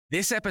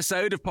This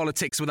episode of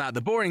Politics Without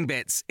the Boring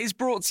Bits is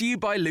brought to you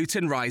by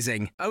Luton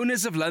Rising,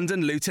 owners of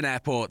London Luton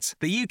Airport,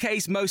 the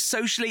UK's most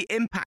socially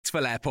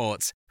impactful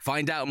airport.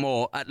 Find out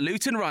more at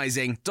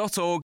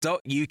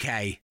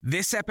lutonrising.org.uk.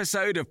 This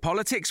episode of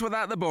Politics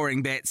Without the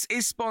Boring Bits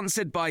is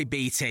sponsored by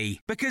BT,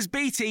 because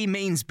BT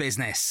means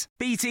business.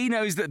 BT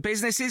knows that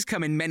businesses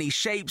come in many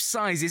shapes,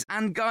 sizes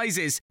and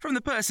guises, from the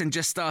person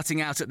just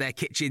starting out at their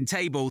kitchen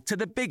table to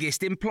the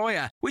biggest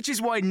employer, which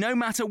is why no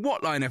matter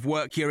what line of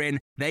work you're in,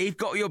 they've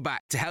got your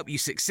back to help you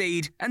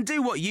succeed and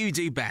do what you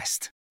do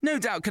best. No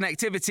doubt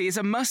connectivity is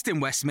a must in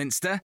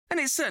Westminster,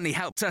 and it certainly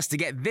helped us to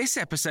get this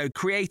episode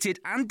created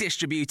and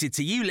distributed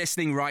to you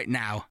listening right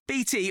now.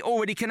 BT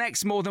already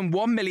connects more than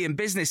 1 million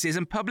businesses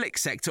and public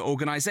sector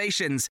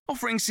organisations,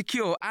 offering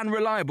secure and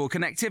reliable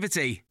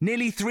connectivity.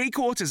 Nearly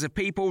 3/4 of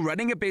people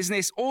running a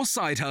business or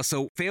side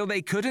hustle feel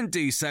they couldn't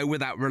do so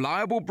without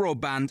reliable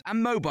broadband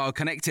and mobile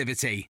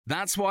connectivity.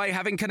 That's why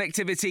having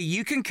connectivity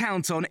you can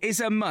count on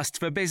is a must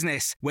for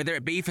business, whether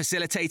it be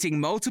facilitating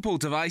multiple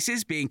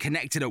devices being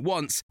connected at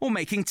once or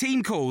making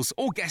team calls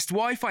or guest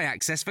Wi-Fi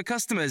access for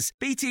customers.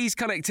 BT's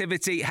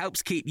connectivity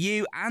helps keep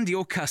you and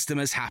your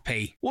customers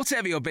happy.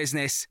 Whatever your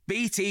business,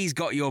 BT's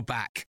got your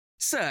back.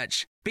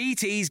 Search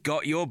BT's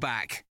got your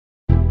back.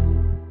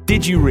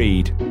 Did You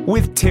Read?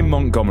 With Tim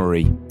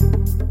Montgomery.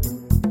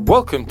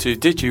 Welcome to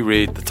Did You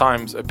Read? The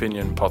Times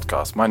Opinion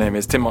Podcast. My name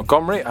is Tim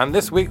Montgomery, and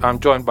this week I'm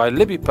joined by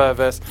Libby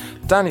Purves,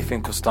 Danny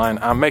Finkelstein,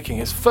 and making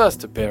his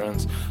first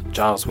appearance,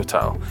 Giles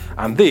Whittell.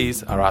 And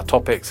these are our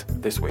topics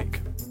this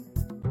week.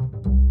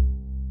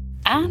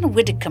 Anne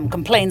Widdecombe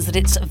complains that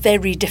it's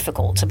very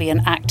difficult to be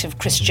an active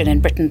Christian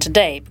in Britain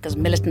today because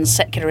militant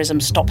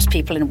secularism stops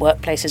people in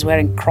workplaces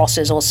wearing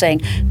crosses or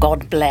saying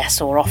God bless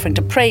or offering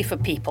to pray for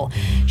people.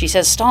 She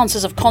says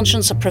stances of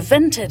conscience are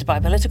prevented by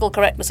political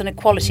correctness and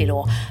equality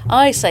law.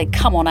 I say,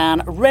 come on,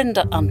 Anne,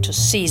 render unto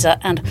Caesar,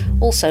 and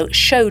also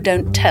show,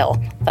 don't tell.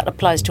 That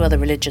applies to other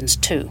religions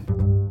too.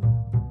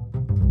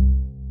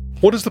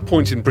 What is the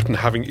point in Britain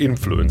having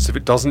influence if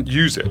it doesn't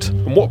use it?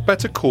 And what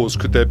better cause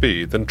could there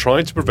be than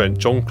trying to prevent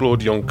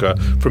Jean-Claude Juncker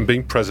from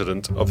being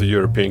president of the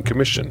European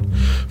Commission?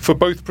 For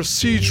both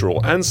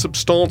procedural and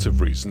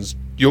substantive reasons,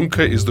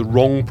 Juncker is the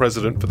wrong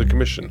president for the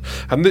Commission.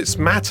 And this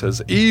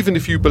matters even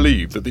if you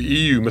believe that the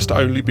EU must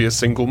only be a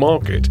single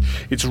market.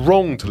 It's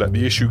wrong to let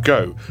the issue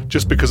go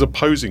just because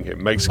opposing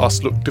him makes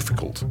us look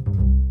difficult.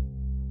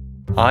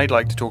 I'd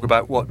like to talk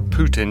about what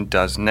Putin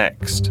does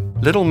next.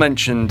 Little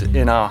mentioned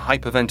in our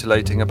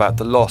hyperventilating about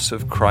the loss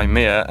of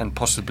Crimea and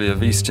possibly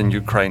of eastern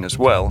Ukraine as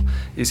well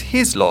is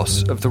his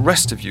loss of the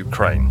rest of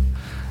Ukraine.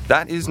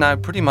 That is now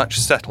pretty much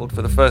settled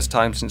for the first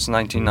time since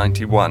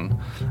 1991,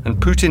 and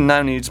Putin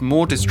now needs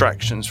more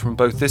distractions from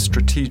both this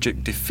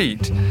strategic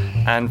defeat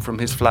and from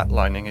his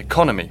flatlining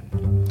economy.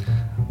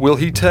 Will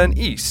he turn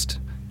east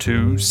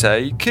to,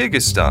 say,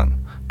 Kyrgyzstan?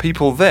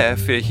 People there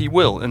fear he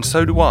will, and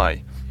so do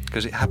I,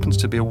 because it happens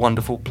to be a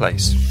wonderful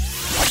place.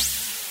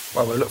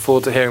 Well, we look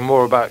forward to hearing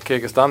more about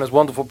Kyrgyzstan, this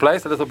wonderful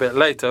place, a little bit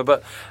later.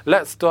 But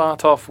let's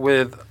start off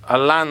with a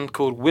land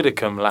called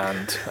Widdecombe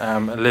Land,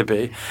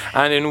 Libby.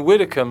 And in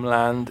Widdecombe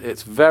Land,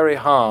 it's very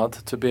hard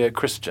to be a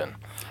Christian.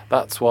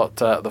 That's what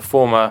the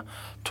former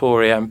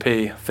Tory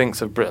MP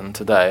thinks of Britain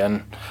today,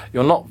 and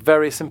you're not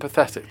very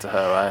sympathetic to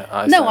her,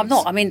 I No, sense. I'm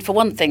not. I mean, for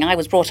one thing, I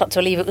was brought up to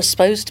believe it was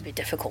supposed to be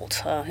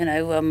difficult.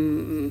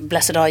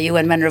 Blessed are you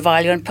when men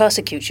revile you and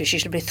persecute you. She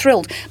should be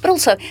thrilled. But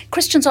also,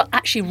 Christians are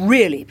actually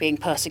really being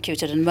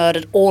persecuted and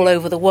murdered all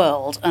over the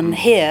world, and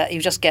here you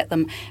just get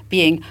them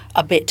being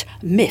a bit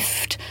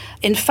miffed.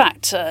 In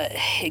fact,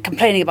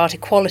 complaining about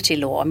equality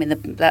law, I mean,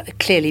 that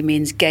clearly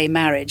means gay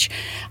marriage.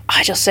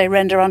 I just say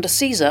render unto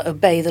Caesar,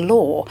 obey the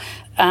law.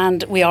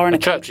 And we are in a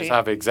country... Churches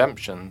have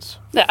exemptions.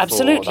 Yeah,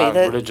 absolutely.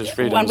 Religious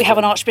freedom. And we have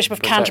an Archbishop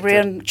of Canterbury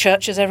and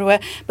churches everywhere.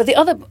 But the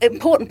other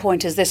important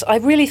point is this. I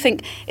really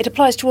think it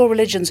applies to all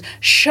religions.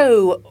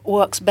 Show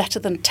works better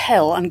than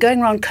tell. And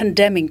going around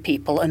condemning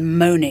people and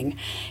moaning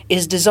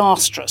is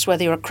disastrous,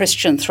 whether you're a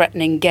Christian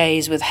threatening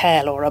gays with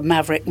hell or a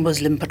maverick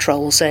Muslim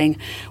patrol saying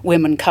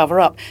women cover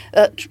up.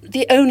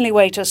 The only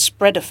way to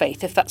spread a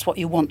faith, if that's what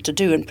you want to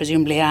do, and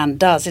presumably Anne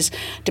does, is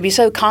to be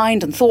so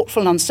kind and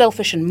thoughtful and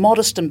unselfish and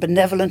modest and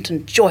benevolent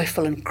and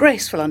joyful and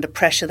graceful under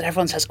pressure that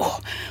everyone says, oh,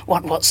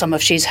 what some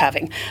of she's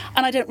having.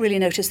 And I don't really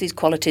notice these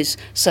qualities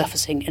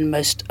surfacing in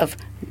most of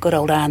good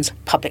old Anne's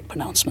public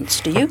pronouncements.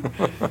 Do you?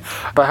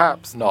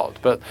 Perhaps not,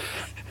 but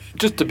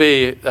just to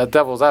be a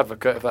devil's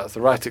advocate, if that's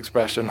the right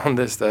expression on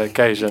this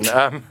occasion,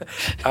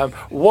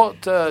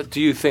 what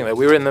do you think that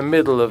we're in the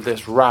middle of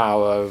this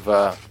row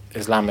of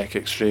Islamic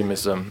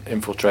extremism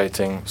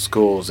infiltrating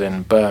schools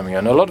in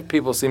Birmingham? A lot of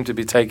people seem to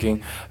be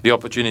taking the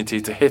opportunity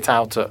to hit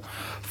out at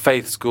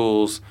faith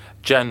schools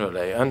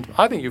generally, and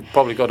I think you've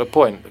probably got a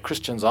point. The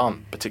Christians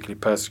aren't particularly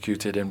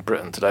persecuted in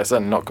Britain today,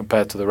 certainly not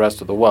compared to the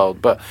rest of the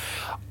world, but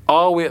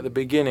are we at the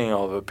beginning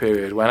of a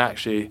period when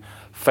actually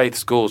faith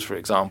schools, for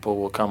example,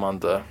 will come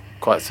under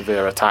quite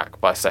severe attack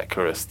by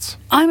secularists?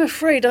 I'm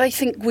afraid I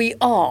think we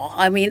are.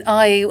 I mean,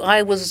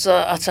 I was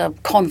at a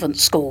convent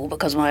school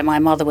because my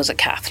mother was a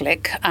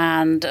Catholic,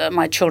 and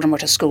my children were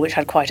at a school which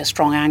had quite a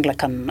strong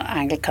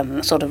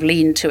Anglican sort of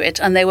lean to it,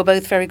 and they were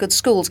both very good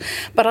schools.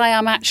 But I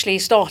am actually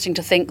starting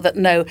to think that,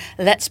 no,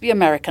 let's be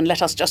American.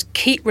 Let us just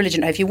keep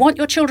religion. If you want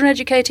your children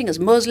educating as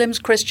Muslims,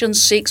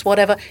 Christians, Sikhs,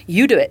 whatever,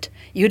 you do it.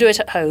 You do it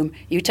at home.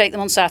 You take them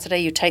on Saturday,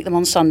 you take them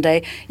on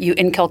Sunday, you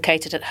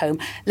inculcate it at home.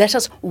 Let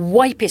us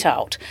wipe it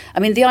out. I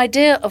mean, the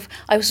idea of,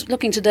 I was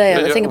looking today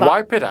at the thing about...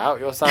 Wipe it out?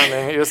 You're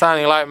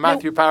sounding like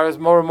Matthew Paris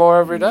more and more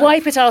every day.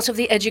 Wipe it out of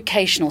the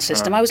educational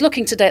system. I was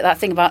looking today at that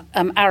thing about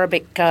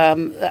Arabic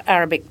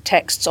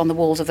texts on the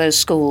walls of those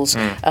schools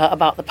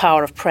about the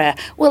power of prayer.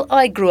 Well,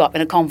 I grew up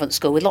in a convent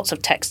school with lots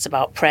of texts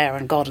about prayer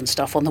and God and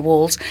stuff on the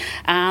walls,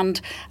 and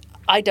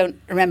I don't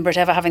remember it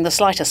ever having the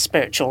slightest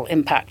spiritual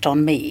impact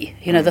on me.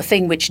 You know, the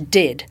thing which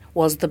did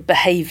was the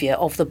behaviour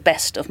of the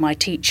best of my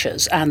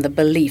teachers, and the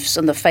beliefs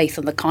and the faith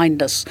and the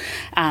kindness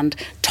and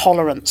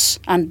tolerance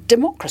and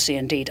democracy,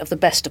 indeed, of the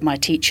best of my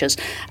teachers.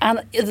 And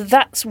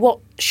that's what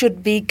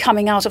should be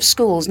coming out of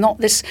schools, not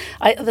this...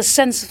 the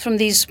sense from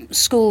these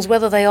schools,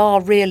 whether they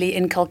are really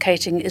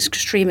inculcating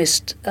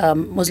extremist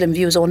Muslim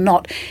views or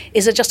not,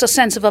 is just a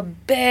sense of a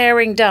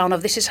bearing down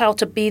of this is how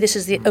to be, this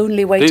is the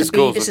only way to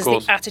be, this is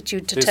the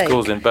attitude to take. These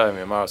schools in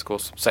Birmingham are, of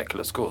course,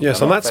 secular schools.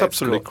 Yes, and that's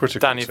absolutely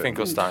critical. Danny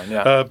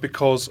Finkelstein,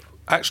 because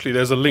actually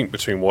there's a link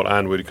between what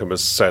Anne Widdecombe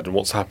has said and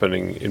what's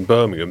happening in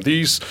Birmingham.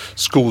 These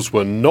schools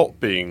were not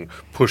being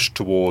pushed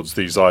towards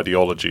these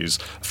ideologies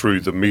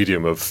through the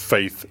medium of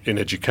faith in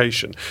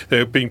education. They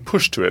were being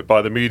pushed to it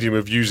by the medium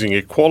of using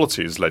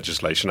equalities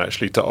legislation,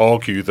 actually, to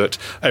argue that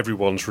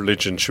everyone's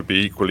religion should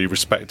be equally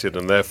respected,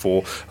 and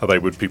therefore they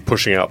would be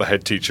pushing out the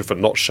head teacher for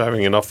not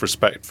showing enough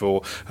respect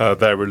for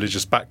their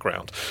religious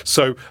background.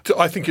 So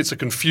I think it's a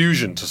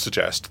confusion to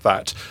suggest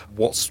that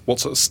what's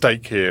at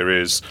stake here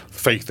is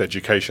faith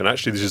education.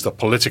 Actually, this is a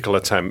political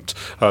attempt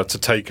to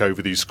take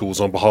over these schools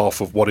on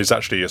behalf of what is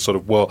actually a sort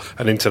of,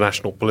 an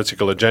international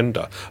political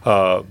agenda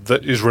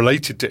that is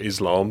related to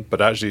Islam,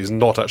 but actually is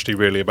not actually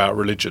really about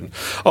religion.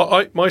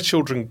 My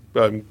children,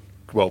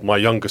 my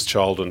youngest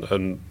child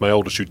and my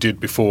oldest, who did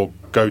before,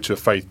 go to a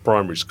faith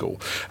primary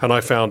school, and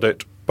I found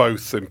it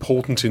both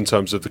important in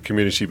terms of the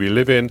community we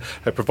live in.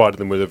 It provided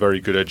them with a very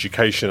good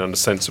education and a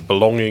sense of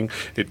belonging.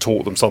 It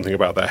taught them something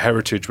about their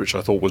heritage, which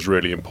I thought was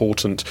really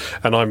important.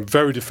 And I'm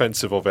very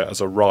defensive of it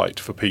as a right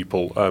for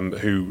people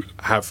who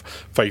have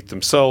faith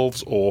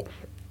themselves or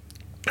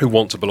who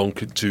want to belong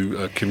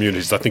to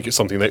communities. I think it's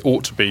something they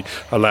ought to be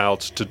allowed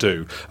to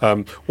do.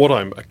 What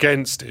I'm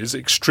against is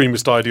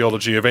extremist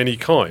ideology of any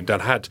kind,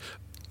 and had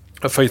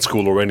a faith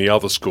school or any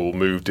other school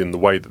moved in the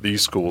way that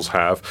these schools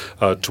have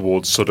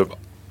towards sort of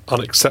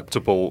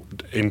unacceptable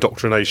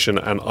indoctrination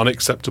and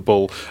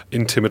unacceptable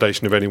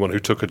intimidation of anyone who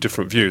took a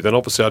different view, then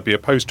obviously I'd be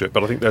opposed to it.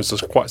 But I think those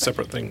are quite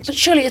separate things. But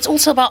surely it's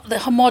also about the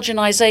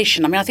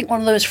homogenisation. I mean, I think one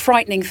of those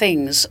frightening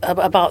things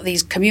about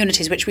these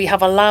communities which we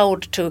have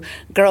allowed to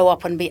grow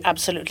up and be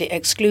absolutely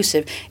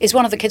exclusive is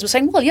one of the kids was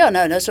saying, well, yeah,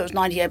 no, so it's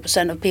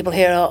 98% of people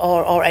here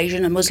are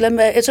Asian and Muslim.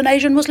 It's an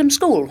Asian Muslim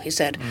school, he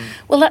said.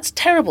 Well, that's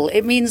terrible.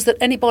 It means that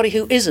anybody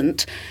who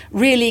isn't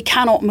really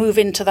cannot move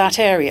into that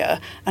area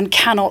and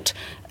cannot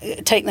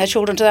take their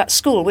children to that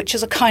school, which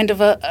is a kind of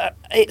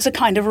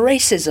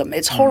racism.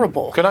 It's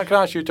horrible. Can I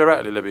ask you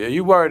directly, Libby? Are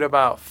you worried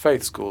about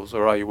faith schools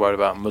or are you worried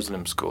about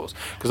Muslim schools?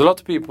 Because a lot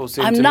of people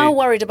seem I'm now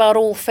worried about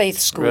all faith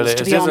schools, really?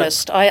 To be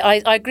honest.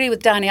 I agree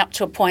with Danny up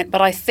to a point,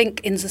 but I think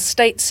in the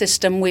state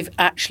system we've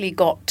actually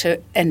got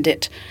to end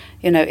it.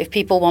 You know, if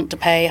people want to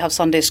pay, have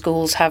Sunday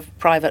schools, have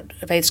private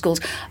faith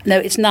schools. No,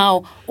 it's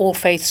now all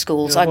faith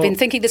schools. I've been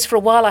thinking this for a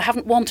while. I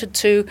haven't wanted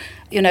to,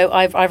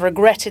 I've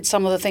regretted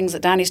some of the things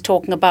that Danny's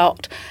talking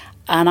about.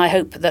 And I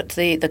hope that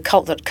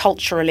that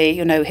culturally,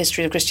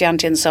 history of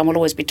Christianity and so on will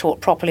always be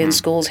taught properly in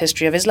schools.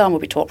 History of Islam will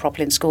be taught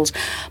properly in schools.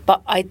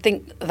 But I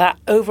think that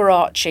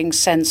overarching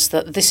sense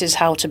that this is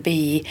how to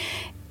be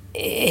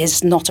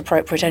is not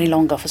appropriate any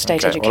longer for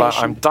state education. Well,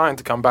 I'm dying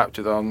to come back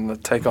to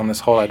take on this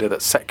whole idea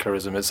that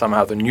secularism is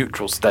somehow the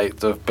neutral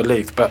state of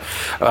belief, but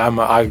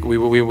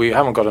we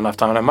haven't got enough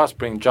time, and I must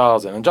bring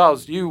Giles in. And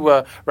Giles,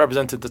 you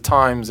represented the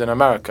Times in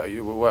America.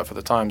 You worked for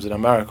the Times in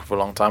America for a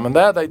long time, and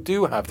there they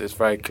do have this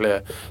very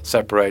clear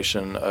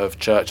separation of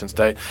church and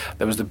state.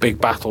 There was the big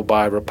battle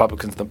by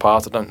Republicans in the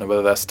past. I don't know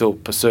whether they're still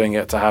pursuing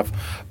it, to have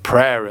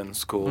prayer in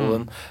school,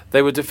 and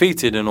they were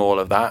defeated in all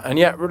of that, and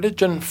yet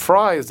religion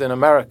thrives in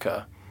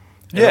America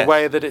in a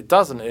way that it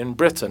doesn't in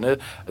Britain.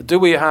 Do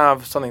we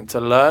have something to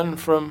learn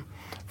from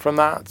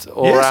that?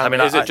 Or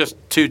is it just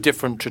two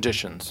different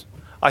traditions?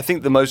 I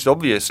think the most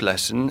obvious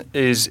lesson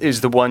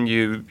is the one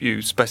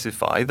you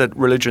specify, that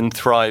religion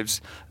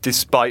thrives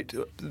despite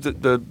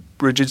the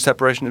rigid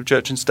separation of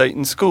church and state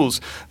in schools.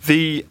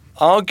 The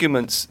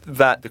arguments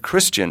that the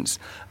Christians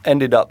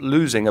ended up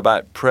losing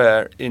about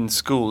prayer in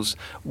schools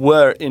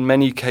were in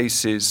many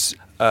cases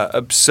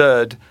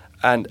absurd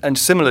and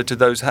similar to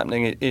those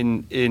happening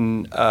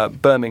in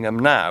Birmingham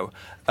now.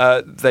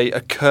 They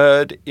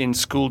occurred in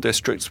school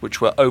districts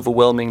which were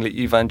overwhelmingly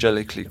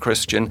evangelically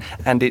Christian,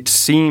 and it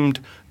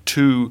seemed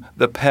to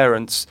the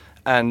parents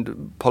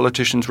and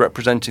politicians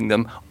representing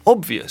them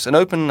obvious, an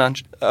open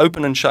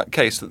and shut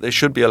case that they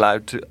should be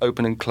allowed to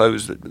open and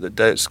close the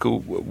day at school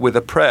with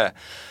a prayer.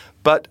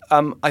 But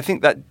I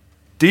think that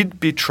did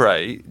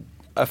betray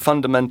a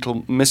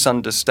fundamental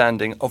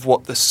misunderstanding of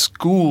what the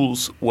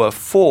schools were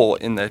for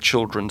in their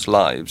children's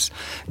lives,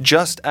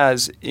 just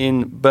as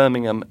in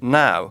Birmingham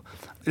now.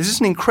 This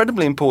is an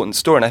incredibly important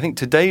story, and I think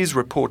today's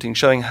reporting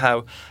showing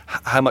how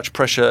much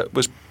pressure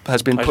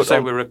has been put on. I should say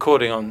we're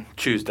recording on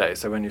Tuesday,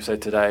 so when you say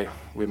today,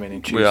 we're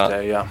meaning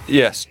Tuesday, yeah.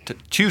 Yes,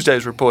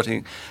 Tuesday's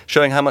reporting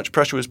showing how much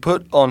pressure was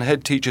put on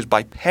head teachers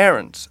by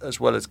parents as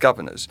well as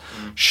governors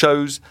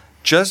shows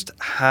just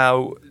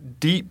how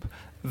deep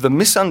the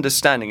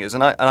misunderstanding is,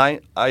 and I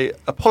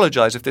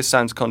apologise if this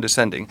sounds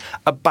condescending,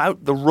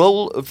 about the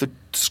role of the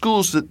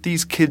schools that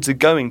these kids are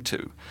going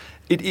to.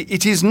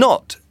 It is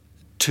not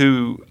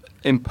to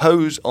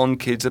impose on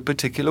kids a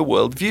particular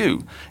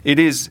worldview. It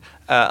is,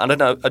 I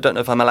don't know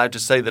if I'm allowed to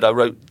say that I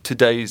wrote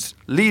today's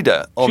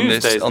leader on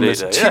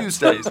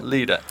Tuesday's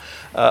leader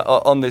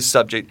on this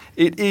subject.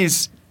 It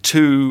is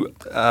to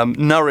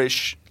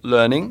nourish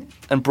learning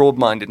and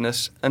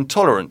broad-mindedness and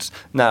tolerance.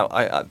 Now,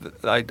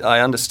 I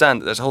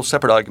understand that there's a whole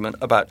separate argument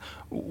about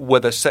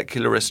whether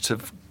secularists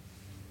have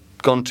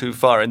gone too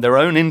far in their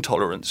own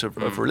intolerance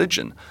of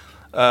religion.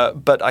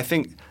 But I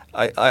think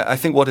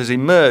what has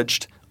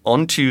emerged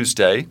on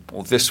Tuesday,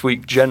 or this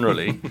week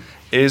generally,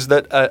 is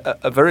that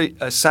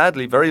a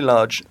sadly very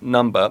large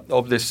number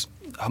of this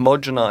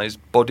homogenised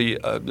body,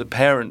 the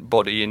parent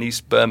body in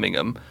East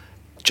Birmingham,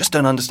 just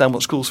don't understand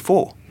what school's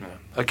for. Yeah.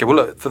 Okay, well,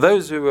 look, for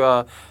those who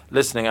are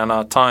listening and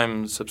are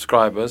Times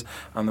subscribers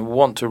and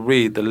want to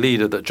read the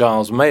leader that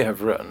Giles may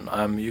have written,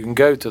 you can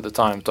go to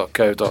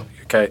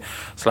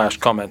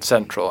thetimes.co.uk/comment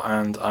central,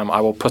 and I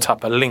will put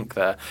up a link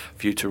there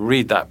for you to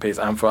read that piece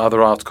and for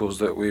other articles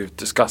that we're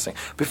discussing.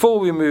 Before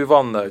we move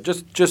on, though,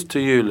 just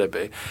to you,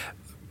 Libby,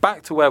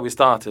 back to where we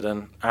started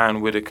and Anne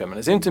Widdecombe, and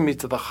it seemed to me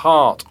to the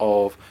heart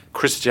of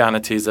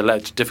Christianity's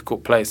alleged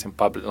difficult place in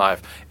public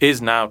life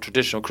is now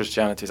traditional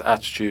Christianity's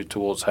attitude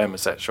towards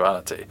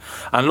homosexuality.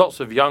 And lots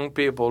of young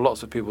people,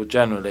 lots of people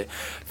generally,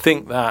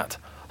 think that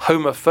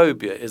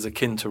homophobia is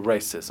akin to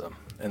racism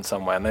in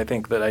some way, and they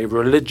think that a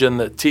religion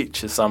that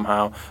teaches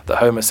somehow that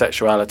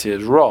homosexuality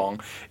is wrong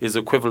is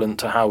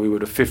equivalent to how we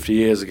would have 50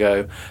 years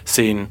ago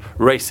seen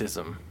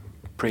racism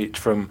preach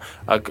from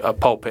a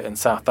pulpit in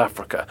South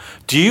Africa.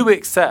 Do you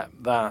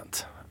accept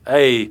that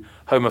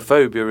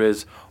homophobia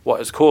is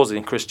what is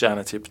causing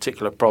Christianity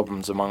particular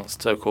problems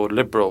amongst so-called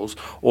liberals,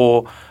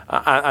 or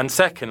and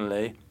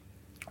secondly,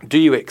 do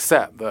you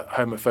accept that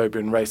homophobia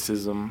and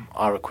racism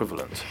are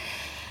equivalent?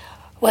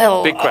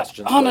 Well, big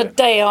questions on a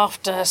day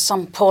after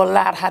some poor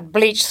lad had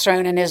bleach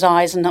thrown in his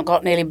eyes and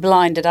got nearly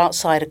blinded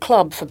outside a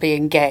club for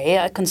being gay,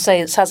 I can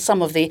say it has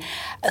some of the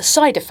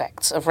side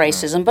effects of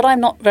racism, but I'm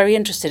not very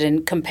interested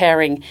in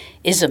comparing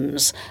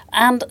isms.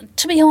 And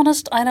to be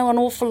honest, I know an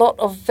awful lot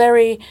of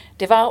very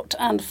devout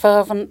and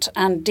fervent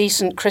and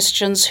decent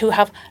Christians who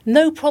have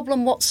no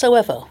problem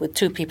whatsoever with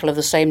two people of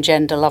the same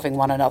gender loving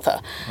one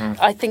another.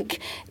 I think,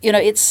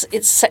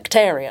 it's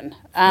sectarian.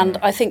 And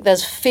I think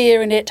there's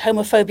fear in it.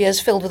 Homophobia is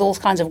filled with all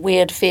kinds of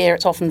weird fear.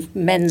 It's often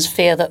men's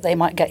fear that they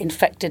might get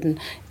infected and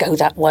go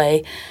that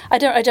way. I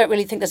don't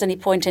really think there's any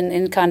point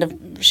in kind of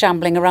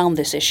shambling around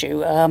this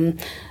issue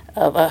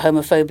of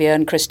homophobia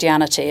and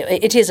Christianity.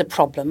 It is a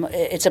problem.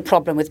 It's a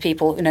problem with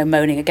people,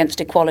 moaning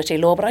against equality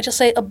law. But I just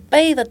say,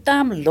 obey the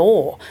damn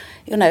law.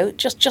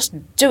 Just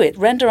do it.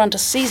 Render unto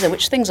Caesar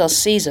which things are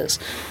Caesar's,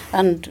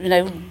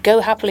 and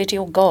go happily to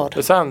your God.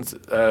 It sounds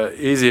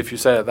easy if you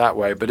say it that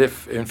way, but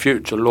if in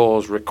future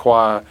laws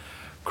require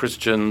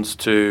Christians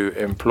to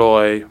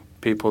employ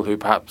people who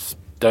perhaps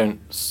don't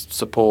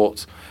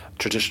support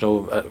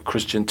traditional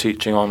Christian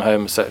teaching on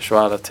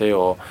homosexuality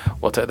or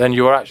whatever, then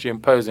you're actually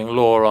imposing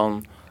law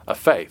on a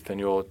faith, and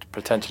you're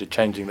potentially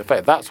changing the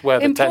faith. That's where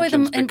the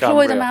tensions become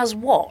Employ them real. as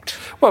what?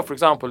 Well, for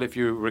example, if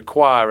you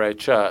require a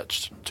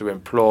church to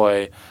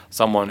employ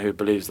someone who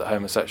believes that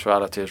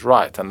homosexuality is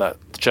right and that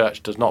the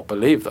church does not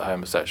believe that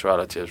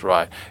homosexuality is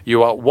right,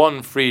 you are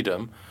one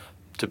freedom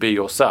to be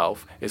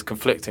yourself is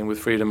conflicting with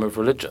freedom of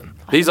religion.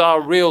 These are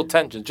real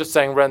tensions. Just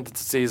saying render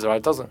to Caesar, I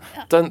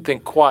don't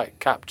think quite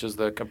captures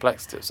the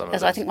complexity of some of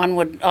this. I think one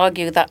would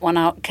argue that one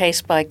out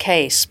case by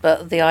case,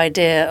 but the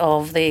idea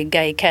of the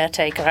gay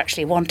caretaker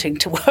actually wanting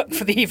to work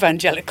for the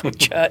evangelical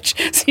church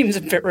seems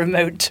a bit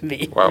remote to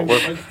me. Well,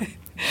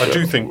 I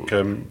do think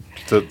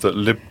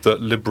that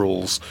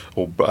liberals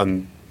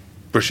and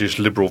British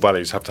liberal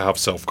values have to have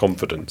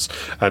self-confidence,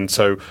 and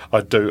so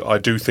I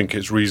do think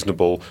it's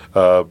reasonable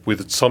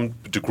with some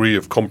degree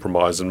of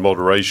compromise and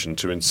moderation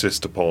to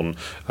insist upon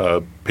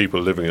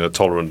people living in a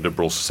tolerant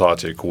liberal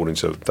society according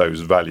to those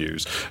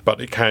values.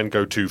 But it can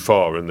go too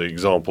far, and the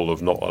example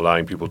of not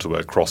allowing people to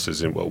wear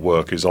crosses in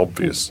work is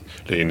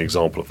obviously an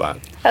example of that.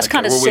 That's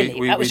kind of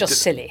silly. That was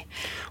just silly.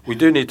 we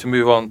do need to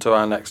move on to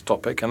our next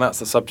topic, and that's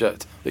the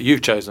subject that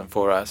you've chosen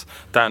for us,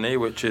 Danny,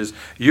 which is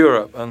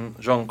Europe and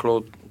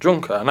Jean-Claude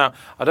Juncker. Now,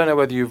 I don't know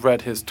whether you've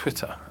read his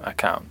Twitter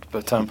account,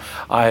 but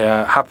I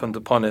happened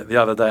upon it the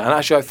other day, and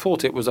actually I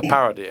thought it was a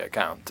parody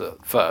account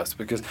at first,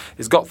 because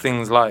it's got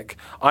things like,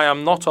 "I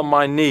am not on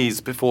my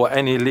knees before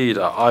any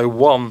leader, I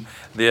won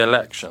the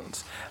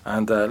elections."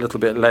 And a little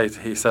bit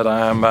later he said,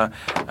 "I am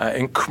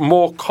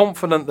more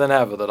confident than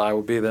ever that I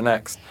will be the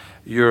next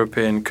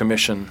European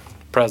Commission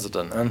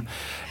president." And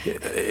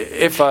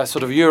if a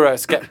sort of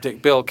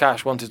Eurosceptic Bill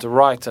Cash wanted to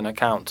write an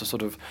account to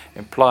sort of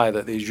imply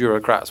that these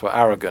Eurocrats were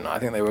arrogant, I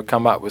think they would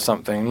come up with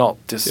something not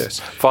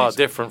far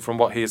different from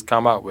what he's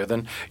come up with.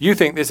 And you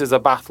think this is a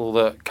battle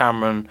that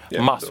Cameron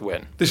must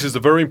win? This is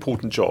a very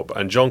important job,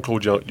 and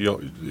Jean-Claude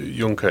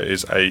Juncker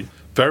is a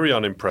very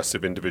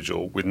unimpressive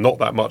individual with not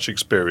that much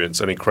experience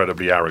and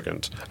incredibly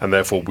arrogant, and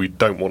therefore we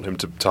don't want him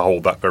to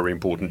hold that very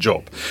important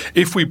job.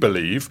 If we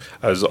believe,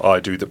 as I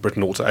do, that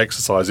Britain ought to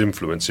exercise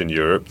influence in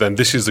Europe, then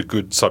this is a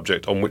good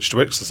subject on which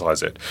to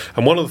exercise it.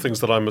 And one of the things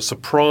that I'm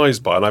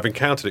surprised by, and I've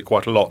encountered it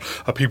quite a lot,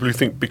 are people who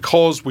think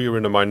because we are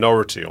in a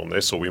minority on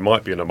this, or we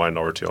might be in a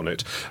minority on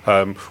it,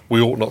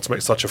 we ought not to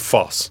make such a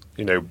fuss.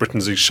 You know,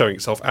 Britain's showing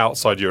itself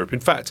outside Europe. In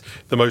fact,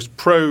 the most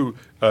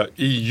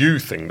EU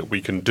thing that we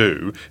can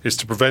do is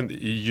to prevent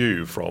the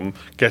EU from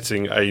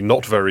getting a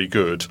not very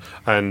good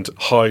and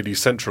highly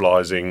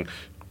centralising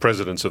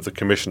president of the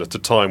Commission at a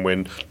time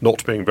when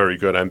not being very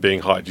good and being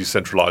highly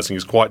decentralising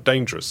is quite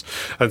dangerous.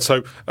 And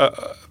so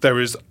there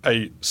is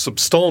a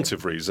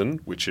substantive reason,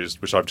 which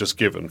I've just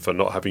given for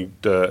not having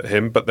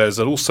him, but there's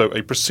also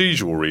a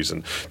procedural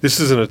reason. This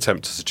is an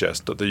attempt to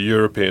suggest that the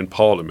European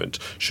Parliament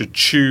should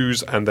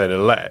choose and then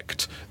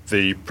elect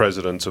the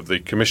president of the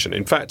Commission.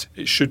 In fact,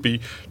 it should be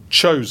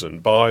chosen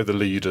by the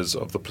leaders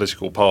of the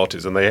political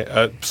parties, and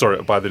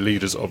by the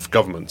leaders of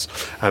governments,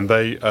 and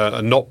they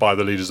are not by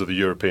the leaders of the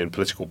European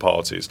political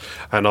parties.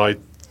 And I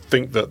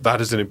think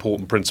that is an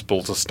important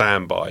principle to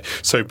stand by.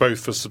 So both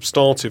for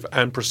substantive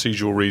and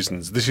procedural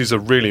reasons, this is a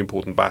really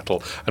important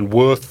battle and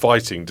worth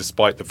fighting,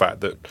 despite the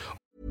fact that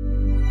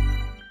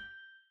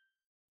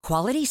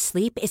quality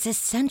sleep is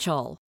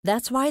essential.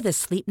 That's why the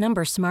Sleep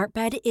Number Smart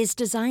Bed is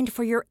designed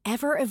for your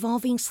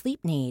ever-evolving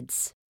sleep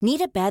needs.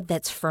 Need a bed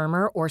that's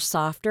firmer or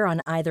softer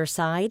on either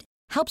side?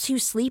 Helps you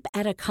sleep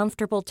at a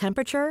comfortable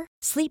temperature?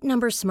 Sleep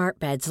Number Smart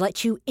Beds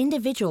let you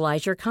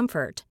individualize your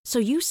comfort, so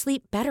you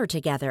sleep better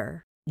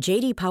together.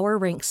 J.D. Power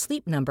ranks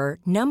Sleep Number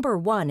number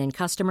 1 in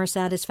customer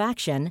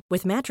satisfaction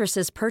with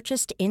mattresses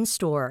purchased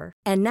in-store.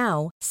 And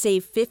now,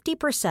 save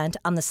 50%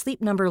 on the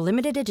Sleep Number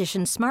Limited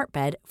Edition Smart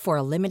Bed for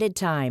a limited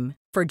time.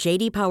 For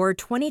J.D. Power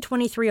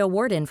 2023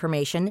 award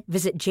information,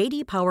 visit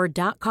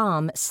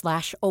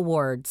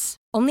jdpower.com/awards.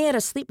 Only at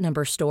a Sleep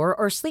Number store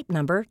or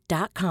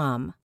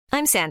sleepnumber.com.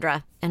 I'm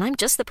Sandra, and I'm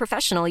just the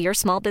professional your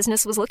small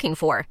business was looking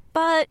for.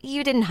 But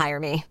you didn't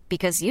hire me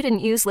because you didn't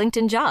use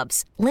LinkedIn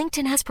Jobs.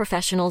 LinkedIn has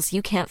professionals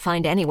you can't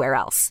find anywhere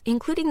else,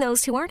 including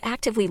those who aren't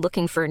actively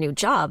looking for a new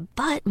job,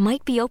 but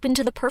might be open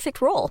to the perfect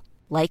role,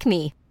 like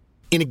me.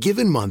 In a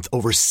given month,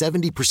 over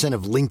 70%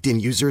 of LinkedIn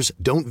users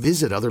don't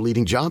visit other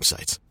leading job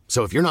sites.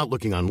 So if you're not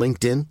looking on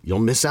LinkedIn, you'll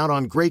miss out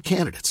on great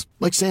candidates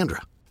like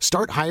Sandra.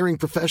 Start hiring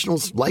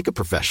professionals like a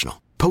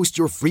professional. Post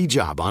your free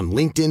job on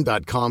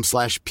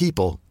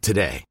linkedin.com/people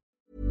today.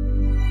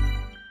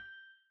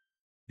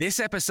 This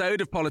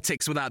episode of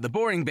Politics Without the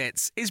Boring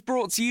Bits is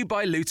brought to you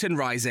by Luton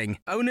Rising,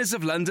 owners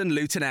of London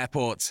Luton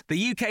Airport, the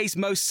UK's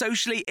most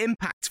socially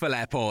impactful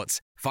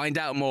airport. Find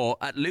out more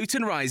at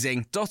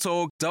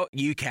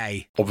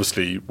lutonrising.org.uk.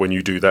 obviously when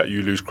you do that,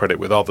 you lose credit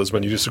with others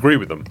when you disagree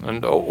with them.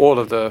 And all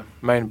of the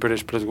main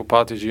British political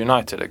parties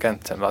united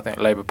against him. I think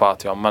Labour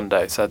Party on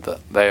Monday said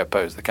that they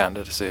opposed the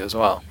candidacy as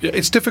well. Yeah,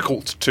 it's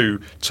difficult to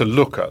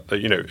look at.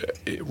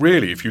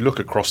 Really, if you look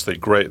across the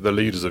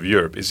leaders of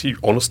Europe, is he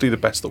honestly the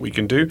best that we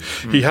can do?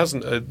 He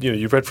hasn't.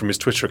 You've read from his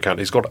Twitter account.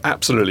 He's got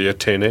absolutely a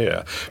tin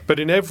ear. But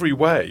in every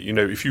way,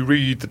 if you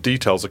read the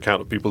details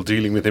account of people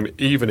dealing with him,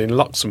 even in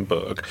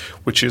Luxembourg,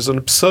 which is an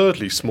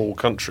absurdly small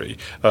country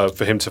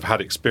for him to have had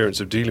experience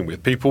of dealing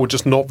with, people were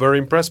just not very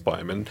impressed by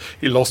him, and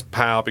he lost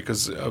power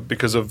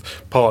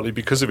partly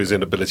because of his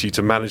inability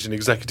to manage an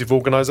executive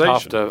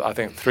organisation. After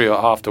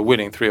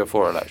winning 3 or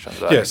 4 elections,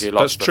 yes, he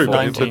lost that's true.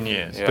 19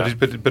 years.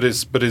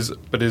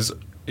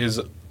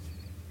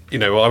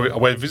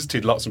 I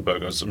visited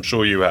Luxembourg, as I'm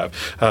sure you have,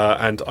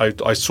 and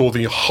I saw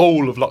the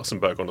whole of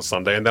Luxembourg on a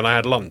Sunday, and then I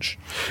had lunch.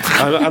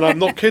 and I'm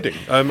not kidding.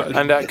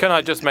 Can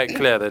I just make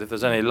clear that if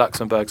there's any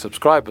Luxembourg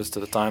subscribers to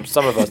the Times,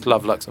 some of us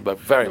love Luxembourg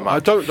very much. I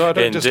don't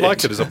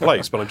dislike it as a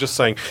place, but I'm just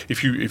saying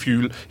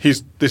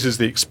this is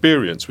the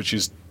experience which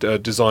is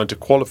designed to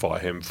qualify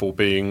him for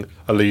being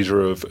a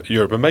leader of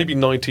Europe. And maybe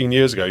 19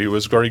 years ago he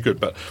was very good,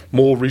 but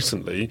more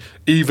recently,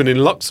 even in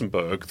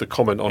Luxembourg, the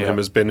comment on him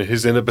has been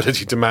his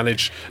inability to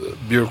manage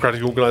bureaucratic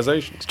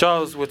organisations.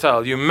 Charles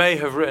Whittell, you may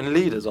have written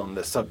leaders on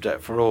this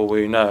subject for all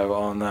we know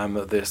on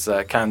this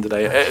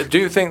candidate. Do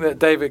you think that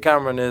David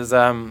Cameron is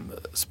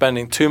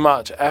spending too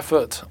much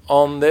effort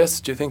on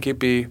this? Do you think he'd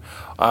be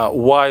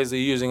Why is he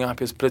using up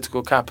his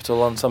political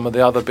capital on some of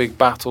the other big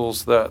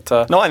battles that?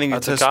 No, I think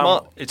it's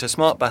a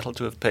smart battle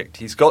to have picked.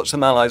 He's got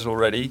some allies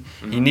already.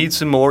 He needs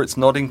some more. It's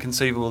not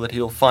inconceivable that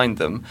he'll find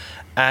them.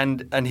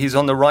 And he's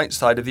on the right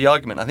side of the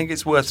argument. I think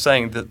it's worth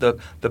saying that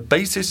the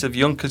basis of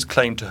Juncker's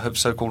claim to have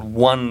so-called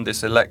won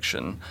this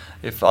election,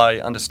 if I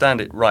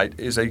understand it right,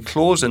 is a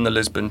clause in the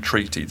Lisbon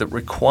Treaty that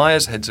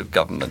requires heads of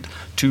government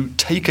to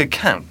take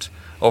account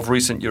of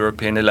recent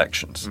European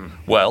elections.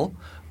 Well,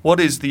 what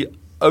is the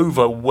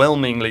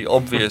overwhelmingly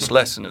obvious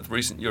lesson of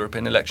recent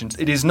European elections?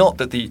 It is not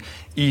that the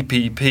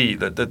EPP,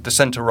 that the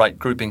centre-right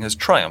grouping has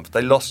triumphed.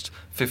 They lost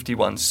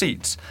 51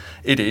 seats.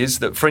 It is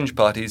that fringe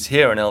parties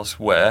here and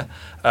elsewhere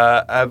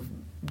have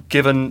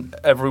given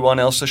everyone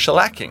else a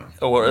shellacking,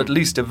 or at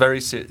least a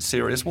very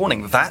serious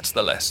warning. That's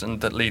the lesson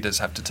that leaders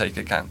have to take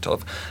account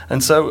of.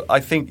 And so I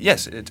think,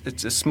 yes,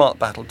 it's a smart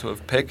battle to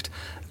have picked,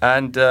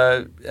 and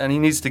he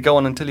needs to go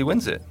on until he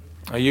wins it.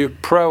 Are you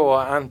pro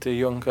or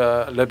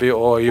anti-Juncker, Libby,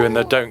 or are you in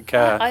the don't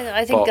care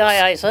I think box?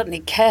 I certainly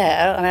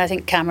care. I mean, I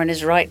think Cameron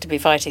is right to be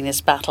fighting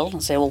this battle,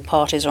 and so all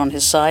parties are on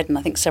his side, and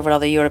I think several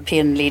other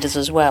European leaders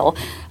as well.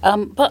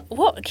 But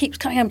what keeps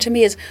coming home to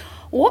me is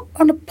what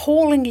an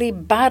appallingly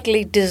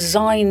badly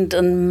designed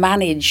and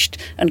managed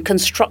and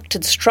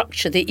constructed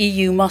structure the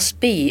EU must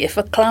be if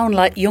a clown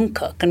like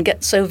Juncker can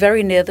get so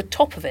very near the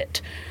top of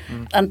it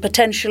and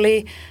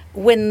potentially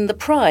win the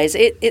prize.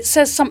 It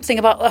says something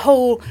about the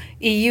whole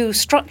EU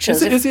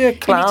structures. Is he a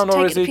clown,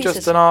 or is he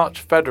just an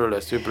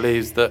arch-federalist who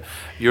believes that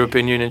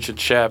European Union should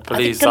share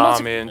police,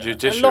 army and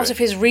judiciary? A lot of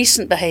his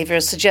recent behaviour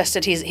has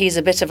suggested he's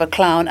a bit of a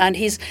clown, and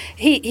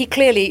he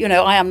clearly,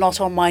 I am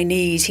not on my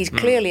knees. He's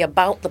clearly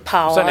about the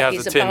power.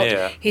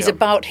 He's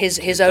about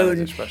his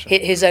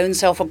own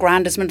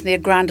self-aggrandisement and the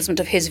aggrandisement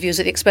of his views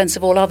at the expense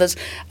of all others.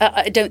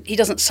 He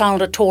doesn't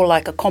sound at all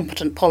like a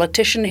competent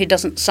politician. He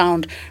doesn't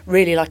sound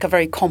really like a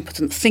very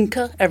competent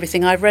thinker,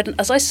 everything I've read. And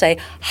as I say,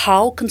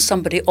 how can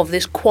somebody of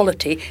this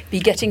quality be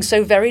getting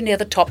so very near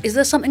the top? Is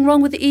there something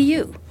wrong with the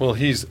EU? Well,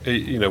 he's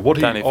what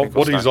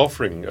he's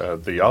offering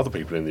the other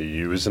people in the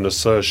EU is an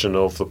assertion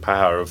of the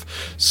power of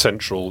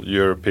Central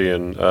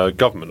European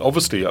government.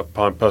 Obviously, a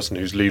person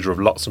who's leader of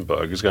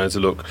Luxembourg is going to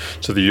look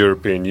to the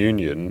European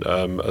Union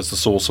as the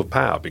source of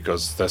power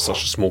because they're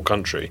such a small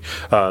country,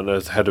 and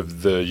as head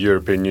of the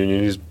European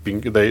Union,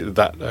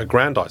 that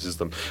aggrandizes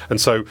them,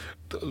 and so.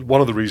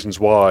 One of the reasons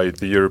why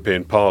the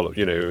European Parliament,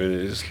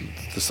 is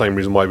the same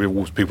reason why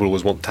people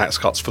always want tax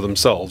cuts for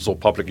themselves or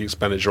public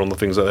expenditure on the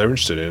things that they're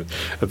interested in.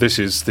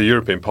 The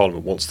European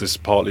Parliament wants this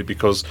partly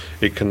because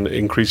it can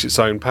increase its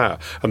own power.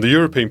 And the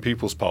European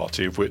People's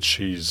Party, of which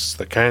he's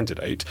the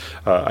candidate,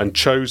 and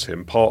chose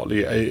him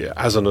partly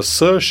as an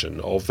assertion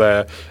of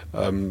their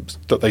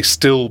that they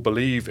still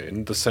believe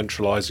in the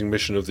centralising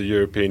mission of the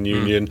European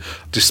Union,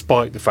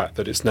 despite the fact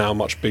that it's now a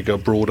much bigger,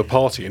 broader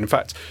party. In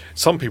fact,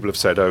 some people have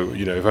said,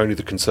 if only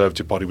the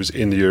Conservative Party was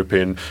in the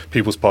European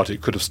People's Party,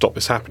 it could have stopped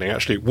this happening.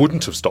 Actually, it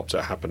wouldn't have stopped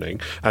it happening.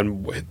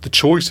 And the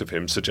choice of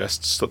him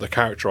suggests that the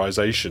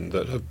characterisation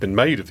that have been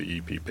made of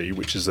the EPP,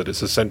 which is that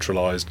it's a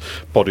centralised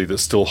body that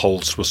still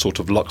holds to a sort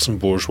of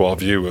Luxembourgeois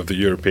view of the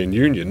European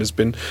Union, has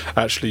been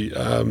actually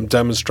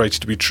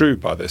demonstrated to be true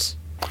by this.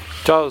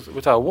 Charles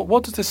Whittall,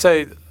 what does this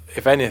say,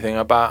 if anything,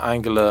 about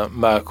Angela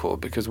Merkel?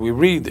 Because we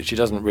read that she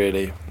doesn't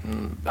really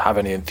have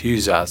any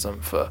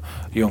enthusiasm for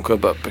Juncker,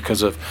 but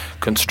because of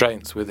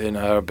constraints within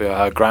her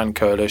grand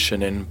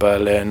coalition in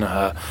Berlin,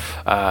 her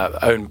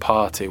own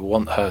party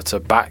want her to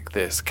back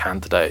this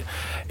candidate.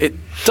 It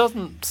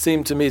doesn't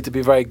seem to me to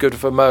be very good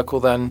for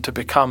Merkel then to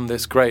become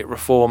this great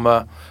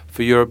reformer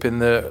for Europe in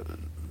the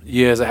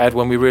years ahead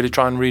when we really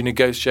try and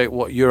renegotiate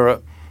what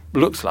Europe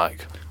looks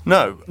like.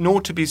 No,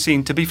 nor to be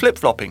seen to be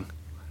flip-flopping.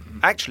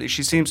 Actually,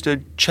 she seems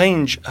to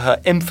change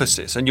her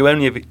emphasis, and you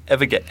only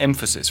ever get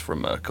emphasis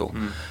from Merkel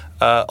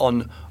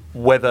on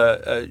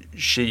whether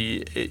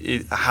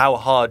how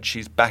hard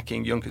she's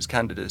backing Juncker's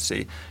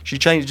candidacy. She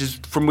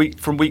changes from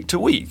week to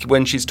week.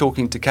 When she's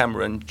talking to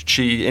Cameron,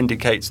 she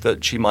indicates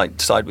that she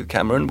might side with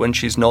Cameron. When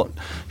she's not,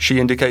 she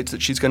indicates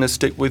that she's going to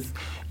stick with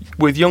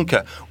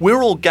Juncker.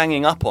 We're all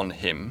ganging up on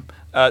him.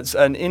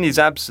 And in his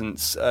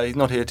absence, he's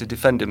not here to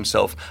defend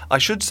himself. I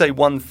should say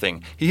one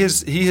thing. He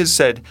has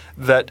said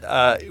that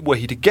were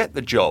he to get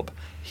the job,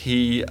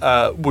 he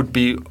would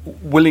be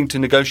willing to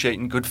negotiate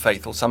in good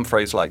faith, or some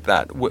phrase like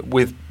that,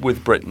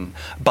 with Britain,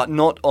 but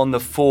not on the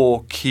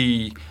four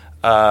key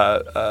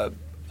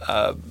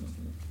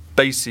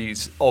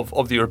bases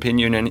of the European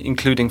Union,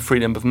 including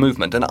freedom of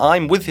movement. And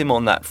I'm with him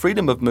on that.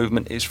 Freedom of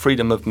movement is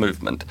freedom of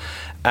movement.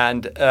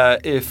 And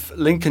if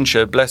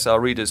Lincolnshire, bless our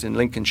readers in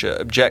Lincolnshire,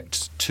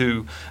 objects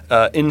to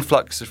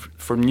influx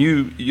from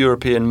new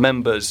European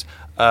members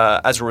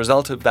as a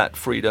result of that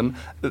freedom,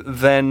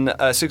 then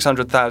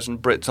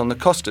 600,000 Brits on the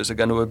costas are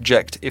going to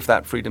object if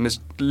that freedom is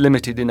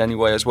limited in any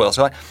way as well.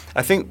 So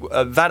I think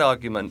that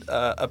argument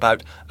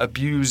about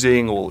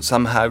abusing or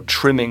somehow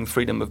trimming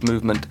freedom of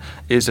movement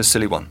is a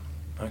silly one.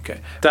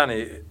 Okay.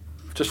 Danny,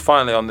 just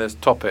finally on this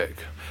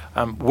topic,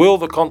 will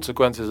the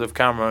consequences of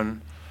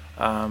Cameron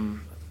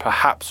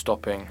perhaps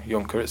stopping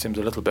Juncker. It seems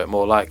a little bit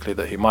more likely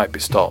that he might be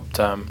stopped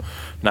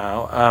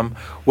now.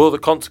 Will the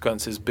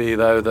consequences be,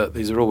 though, that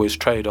these are always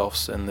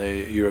trade-offs in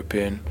the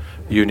European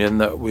Union,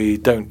 that we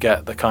don't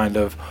get the kind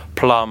of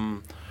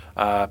plum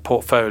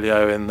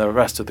portfolio in the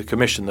rest of the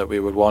Commission that we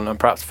would want, and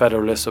perhaps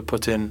federalists are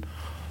put in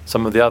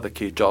some of the other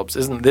key jobs?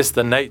 Isn't this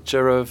the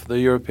nature of the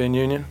European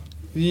Union?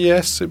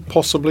 Yes,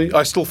 possibly.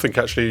 I still think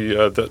actually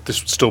that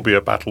this would still be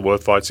a battle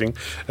worth fighting,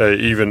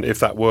 even if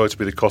that were to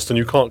be the cost. And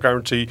you can't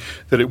guarantee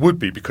that it would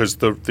be, because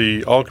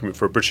the argument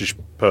for a British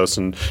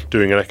person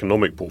doing an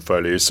economic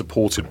portfolio is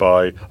supported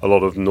by a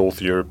lot of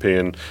North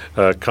European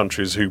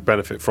countries who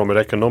benefit from it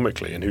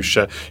economically, and who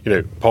share.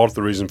 Part of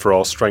the reason for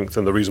our strength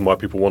and the reason why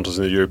people want us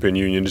in the European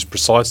Union is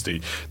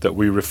precisely that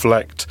we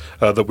reflect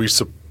that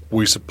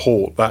we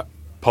support that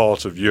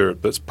part of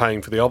Europe that's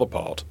paying for the other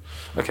part.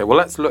 Okay, well,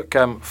 let's look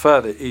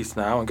further east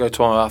now and go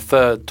to our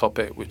third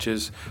topic, which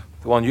is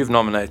the one you've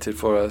nominated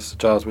for us,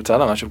 Giles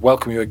Whittell, and I should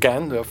welcome you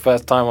again, your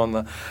first time on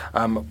the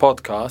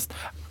podcast.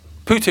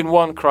 Putin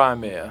won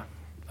Crimea,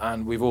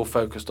 and we've all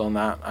focused on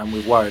that, and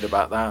we're worried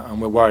about that,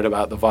 and we're worried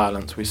about the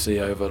violence we see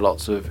over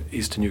lots of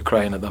eastern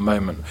Ukraine at the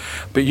moment.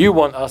 But you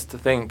want us to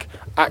think,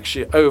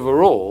 actually,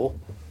 overall,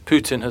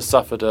 Putin has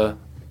suffered a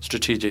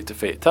strategic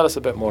defeat. Tell us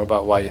a bit more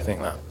about why you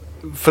think that.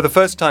 For the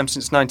first time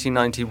since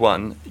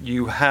 1991,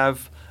 you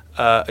have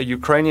a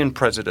Ukrainian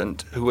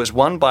president who has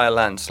won by a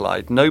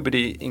landslide.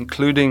 Nobody,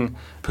 including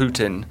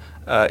Putin,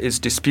 is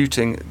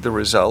disputing the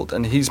result,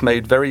 and he's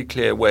made very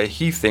clear where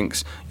he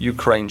thinks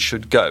Ukraine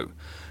should go.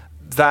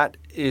 That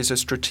is a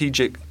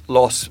strategic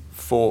loss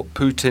for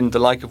Putin, the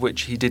like of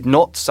which he did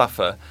not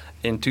suffer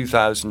in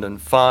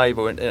 2005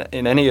 or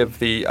in any of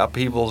the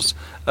upheavals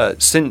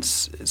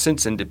since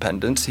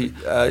independence.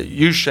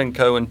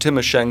 Yushchenko and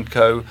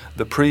Tymoshenko,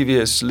 the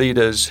previous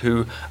leaders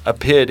who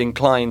appeared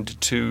inclined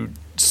to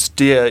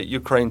steer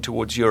Ukraine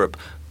towards Europe,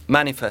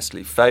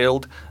 manifestly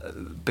failed.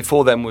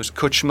 Before them was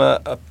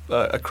Kuchma,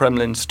 a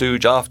Kremlin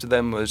stooge. After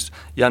them was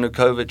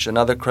Yanukovych,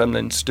 another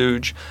Kremlin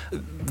stooge.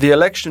 The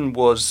election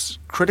was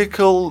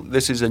critical.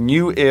 This is a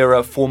new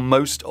era for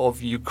most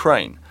of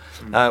Ukraine.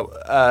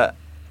 Now,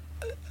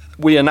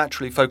 we are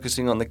naturally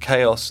focusing on the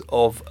chaos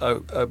of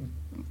a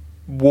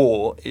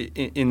war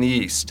in the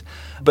east,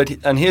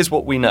 and here's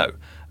what we know: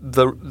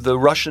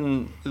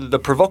 the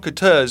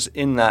provocateurs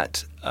in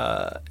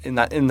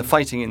the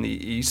fighting in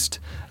the east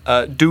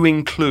do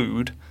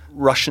include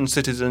Russian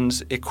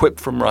citizens equipped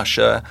from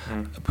Russia.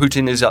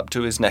 Putin is up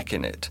to his neck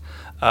in it.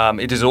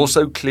 It is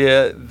also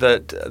clear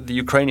that the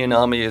Ukrainian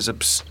army is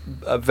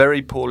a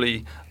very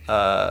poorly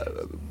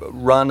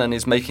run and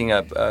is making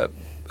a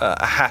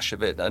hash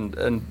of it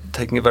and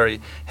taking a very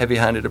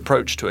heavy-handed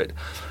approach to it.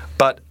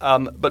 But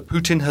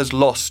Putin has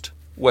lost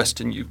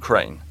Western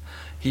Ukraine.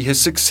 He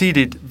has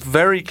succeeded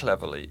very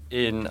cleverly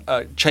in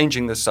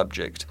changing the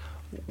subject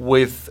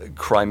with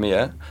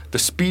Crimea. The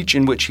speech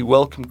in which he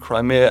welcomed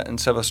Crimea and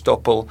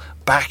Sevastopol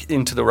back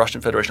into the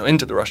Russian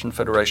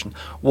Federation,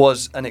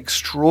 was an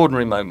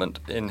extraordinary moment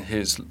in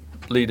his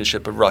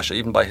leadership of Russia,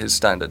 even by his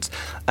standards,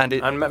 and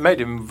made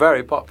him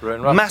very popular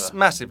in Russia.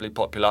 Massively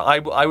popular.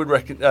 I would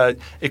reckon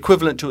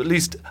equivalent to at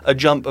least a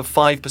jump of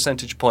 5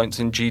 percentage points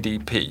in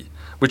GDP,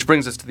 which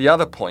brings us to the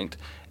other point.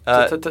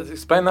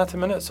 Explain that a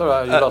minute.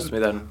 Sorry, you lost me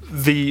then.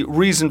 The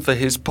reason for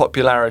his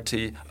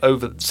popularity for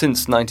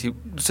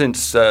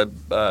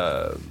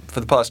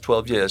the past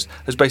 12 years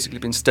has basically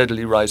been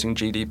steadily rising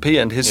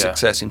GDP and his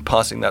success in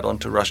passing that on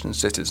to Russian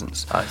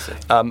citizens. I see.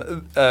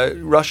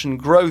 Russian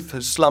growth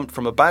has slumped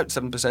from about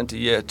 7% a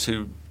year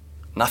to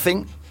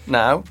nothing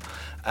now,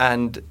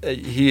 and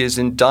he is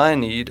in dire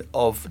need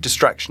of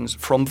distractions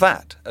from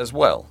that as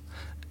well.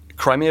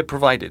 Crimea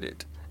provided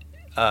it.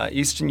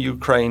 Eastern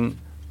Ukraine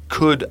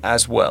could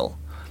as well.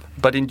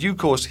 But in due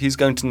course, he's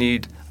going to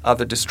need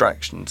other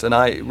distractions. And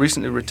I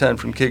recently returned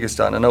from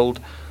Kyrgyzstan, an old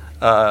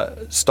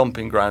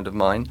stomping ground of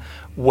mine,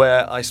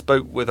 where I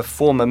spoke with a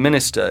former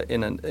minister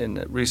in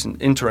a recent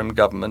interim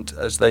government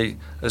as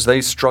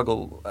they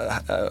struggle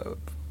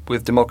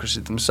with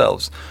democracy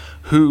themselves,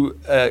 who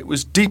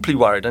was deeply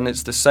worried, and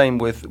it's the same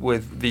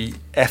with the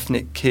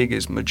ethnic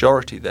Kyrgyz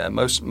majority there,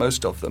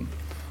 most of them,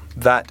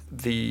 that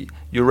the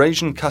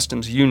Eurasian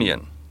Customs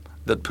Union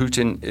that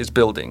Putin is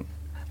building,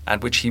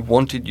 and which he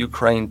wanted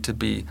Ukraine to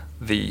be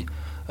the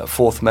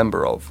fourth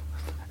member of,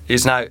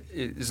 is now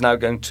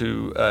going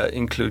to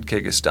include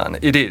Kyrgyzstan.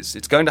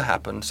 It's going to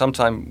happen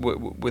sometime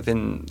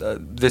within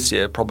this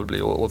year, probably,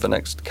 or the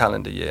next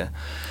calendar year.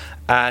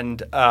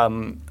 And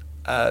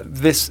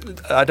this,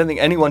 I don't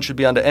think anyone should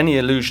be under any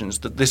illusions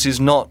that this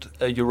is not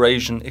a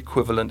Eurasian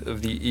equivalent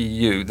of the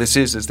EU. This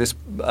is, as this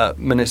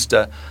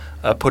minister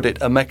put it,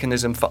 a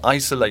mechanism for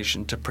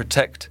isolation to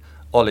protect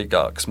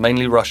oligarchs,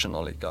 mainly Russian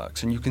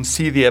oligarchs. And you can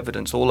see the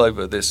evidence all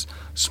over this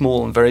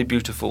small and very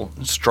beautiful,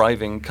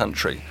 striving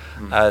country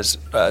as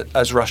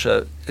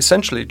Russia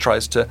essentially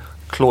tries to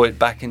claw it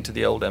back into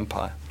the old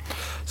empire.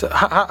 So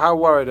how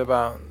worried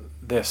about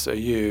this are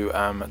you,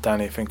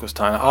 Danny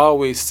Finkelstein? Are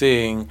we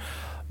seeing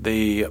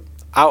the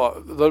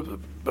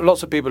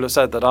lots of people have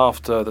said that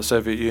after the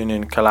Soviet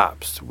Union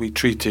collapsed, we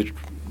treated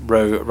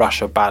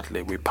Russia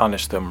badly. We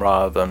punished them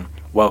rather than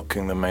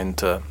welcoming them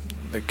into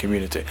the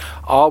community.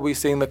 Are we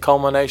seeing the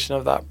culmination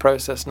of that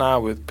process now,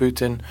 with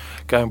Putin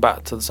going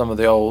back to some of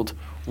the old,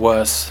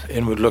 worse,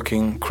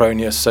 inward-looking,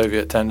 cronyist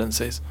Soviet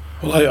tendencies?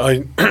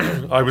 Well,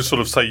 I would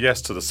sort of say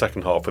yes to the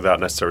second half without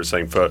necessarily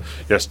saying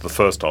yes to the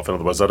first half. In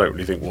other words, I don't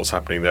really think what's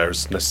happening there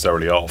is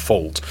necessarily our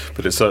fault,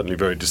 but it's certainly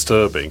very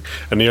disturbing.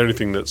 And the only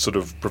thing that sort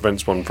of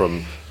prevents one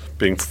from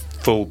being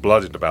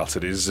full-blooded about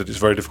it is that it's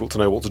very difficult to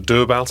know what to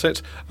do about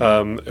it,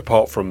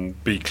 apart from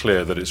be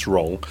clear that it's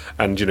wrong.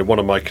 And, one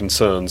of my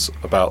concerns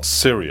about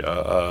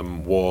Syria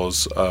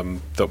was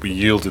that we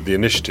yielded the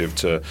initiative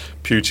to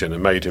Putin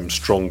and made him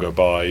stronger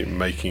by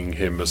making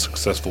him a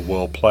successful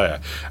world player.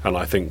 And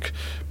I think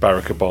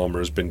Barack Obama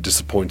has been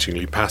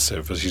disappointingly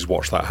passive as he's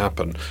watched that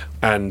happen.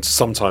 And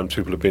sometimes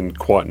people have been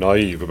quite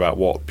naive about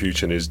what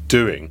Putin is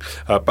doing.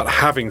 But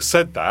having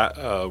said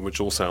that, which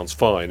all sounds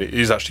fine, it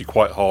is actually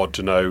quite hard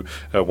to know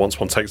once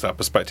one takes that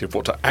perspective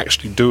what to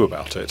actually do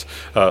about it,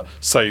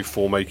 save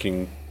for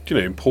making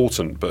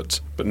important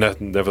but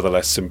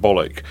nevertheless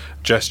symbolic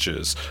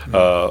gestures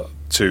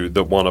to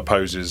that one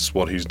opposes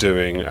what he's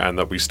doing and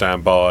that we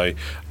stand by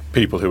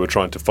people who are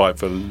trying to fight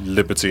for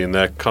liberty in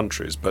their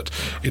countries. But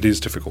it is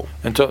difficult.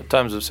 In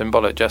terms of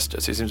symbolic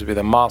gestures, he seems to be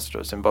the master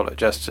of symbolic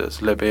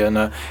gestures, Libby,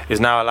 and is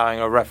now allowing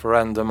a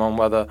referendum on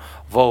whether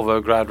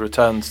Volgograd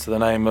returns to the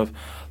name of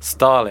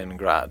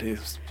Stalingrad. He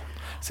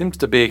seems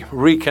to be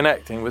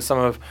reconnecting with some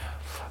of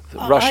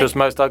Russia's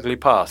most ugly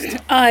past.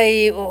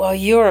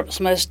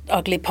 Europe's most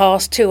ugly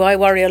past too. I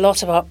worry a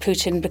lot about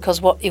Putin because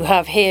what you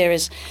have here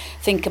is,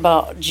 think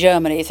about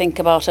Germany, think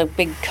about a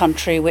big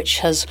country which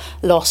has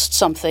lost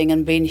something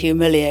and been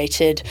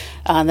humiliated,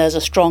 and there's a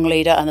strong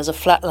leader and there's a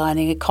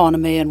flatlining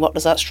economy, and what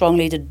does that strong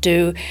leader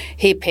do?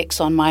 He picks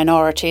on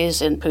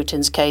minorities, in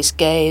Putin's case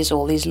gays,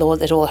 all these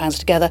laws, it all hangs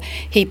together.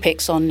 He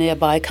picks on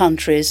nearby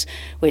countries,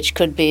 which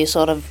could be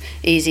sort of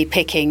easy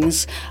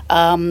pickings,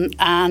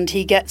 and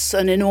he gets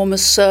an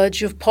enormous surge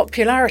of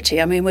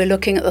popularity. I mean, we're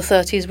looking at the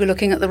 30s, we're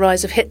looking at the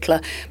rise of Hitler,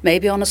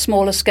 maybe on a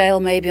smaller scale,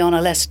 maybe on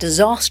a less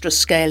disastrous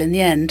scale in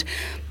the end,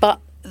 but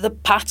the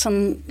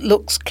pattern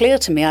looks clear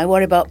to me. I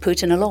worry about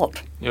Putin a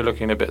lot. You're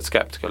looking a bit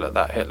sceptical at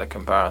that Hitler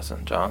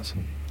comparison, Giles.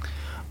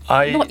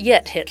 Not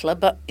yet Hitler,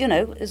 but,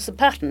 it's the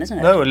pattern, isn't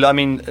it? No, I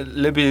mean,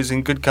 Libby is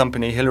in good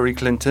company. Hillary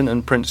Clinton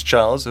and Prince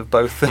Charles have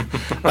both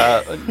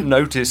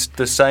noticed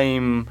the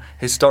same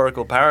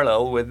historical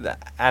parallel with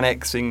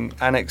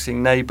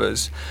annexing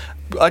neighbours.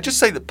 I just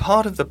say that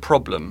part of the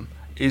problem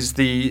is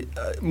the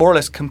more or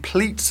less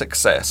complete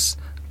success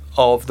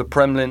of the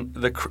Kremlin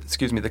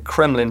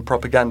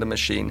propaganda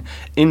machine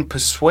in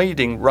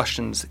persuading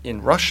Russians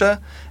in Russia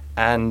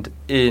and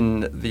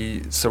in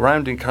the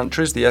surrounding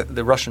countries,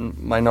 the Russian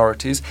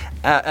minorities,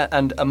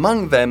 and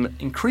among them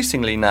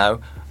increasingly now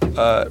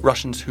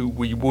Russians who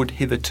we would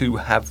hitherto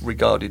have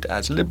regarded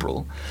as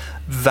liberal,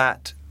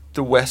 that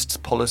the West's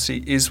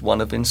policy is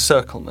one of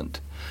encirclement,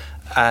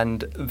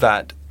 and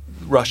that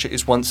Russia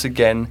is once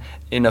again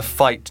in a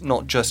fight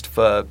not just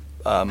for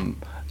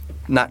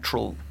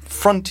natural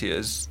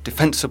frontiers,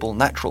 defensible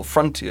natural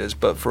frontiers,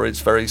 but for its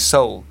very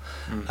soul.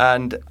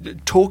 And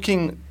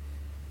talking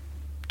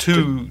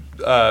to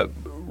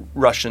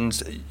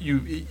Russians,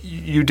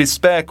 you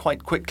despair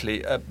quite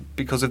quickly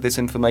because of this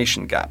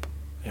information gap.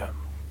 Yeah.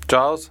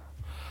 Giles?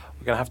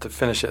 We're going to have to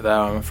finish it there,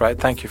 I'm afraid.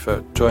 Thank you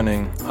for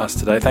joining us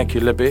today. Thank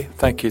you, Libby.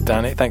 Thank you,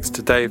 Danny. Thanks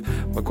to Dave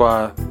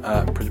Maguire,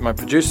 my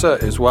producer,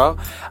 as well.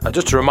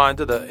 Just a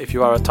reminder that if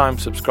you are a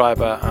Times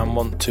subscriber and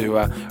want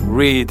to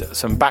read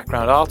some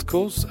background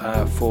articles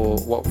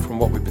from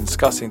what we've been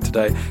discussing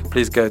today,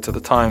 please go to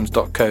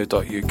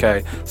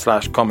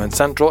thetimes.co.uk/comment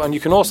central. And you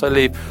can also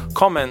leave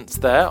comments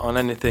there on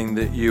anything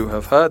that you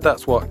have heard.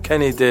 That's what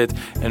Kenny did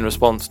in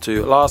response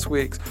to last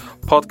week's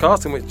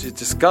podcast, in which he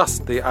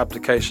discussed the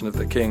abdication of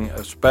the King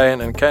of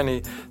Spain, and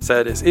Kenny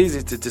said it's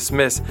easy to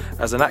dismiss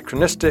as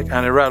anachronistic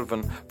and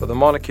irrelevant, but the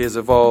monarchy has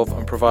evolved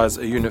and provides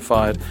a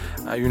unifying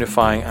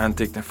and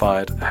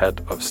dignified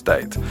head of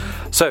state.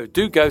 So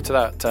do go to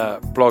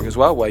that blog as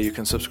well, where you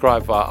can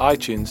subscribe via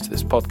iTunes to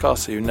this podcast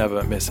so you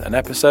never miss an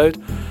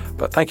episode.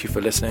 But thank you for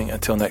listening.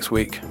 Until next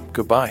week,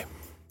 goodbye.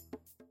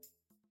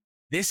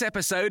 This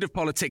episode of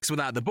Politics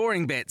Without the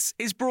Boring Bits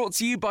is brought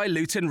to you by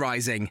Luton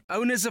Rising,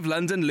 owners of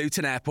London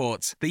Luton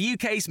Airport, the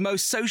UK's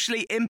most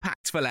socially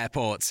impactful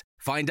airport.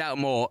 Find out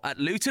more at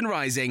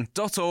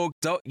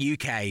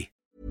lutonrising.org.uk.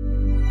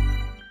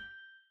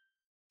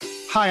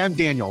 Hi, I'm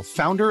Daniel,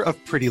 founder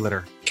of Pretty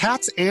Litter.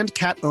 Cats and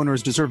cat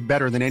owners deserve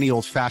better than any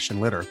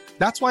old-fashioned litter.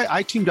 That's why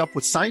I teamed up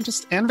with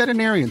scientists and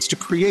veterinarians to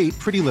create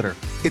Pretty Litter.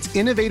 Its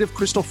innovative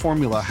crystal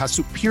formula has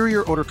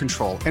superior odor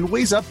control and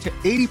weighs up to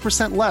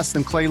 80% less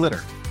than clay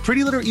litter.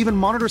 Pretty Litter even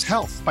monitors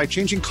health by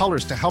changing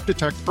colors to help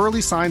detect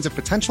early signs of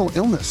potential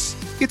illness.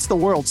 It's the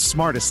world's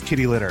smartest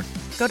kitty litter.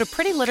 Go to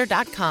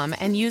prettylitter.com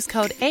and use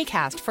code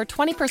ACAST for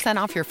 20%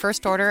 off your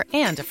first order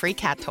and a free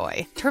cat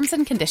toy. Terms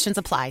and conditions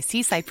apply.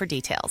 See site for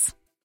details.